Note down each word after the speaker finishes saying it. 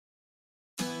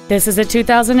This is a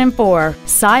 2004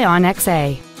 Scion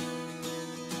XA.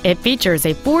 It features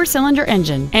a 4-cylinder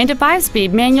engine and a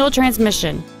 5-speed manual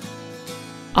transmission.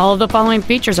 All of the following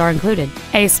features are included: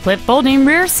 a split folding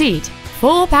rear seat,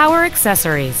 full power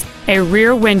accessories, a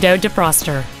rear window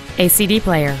defroster, a CD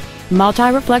player,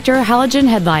 multi-reflector halogen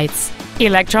headlights,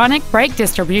 electronic brake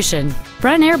distribution,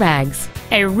 front airbags,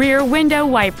 a rear window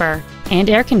wiper, and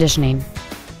air conditioning.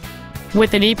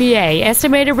 With an EPA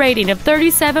estimated rating of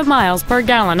 37 miles per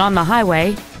gallon on the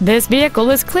highway, this vehicle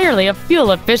is clearly a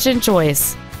fuel-efficient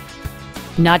choice.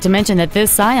 Not to mention that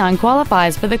this Scion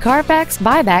qualifies for the Carfax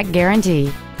buyback guarantee.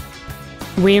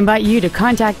 We invite you to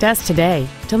contact us today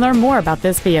to learn more about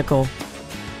this vehicle.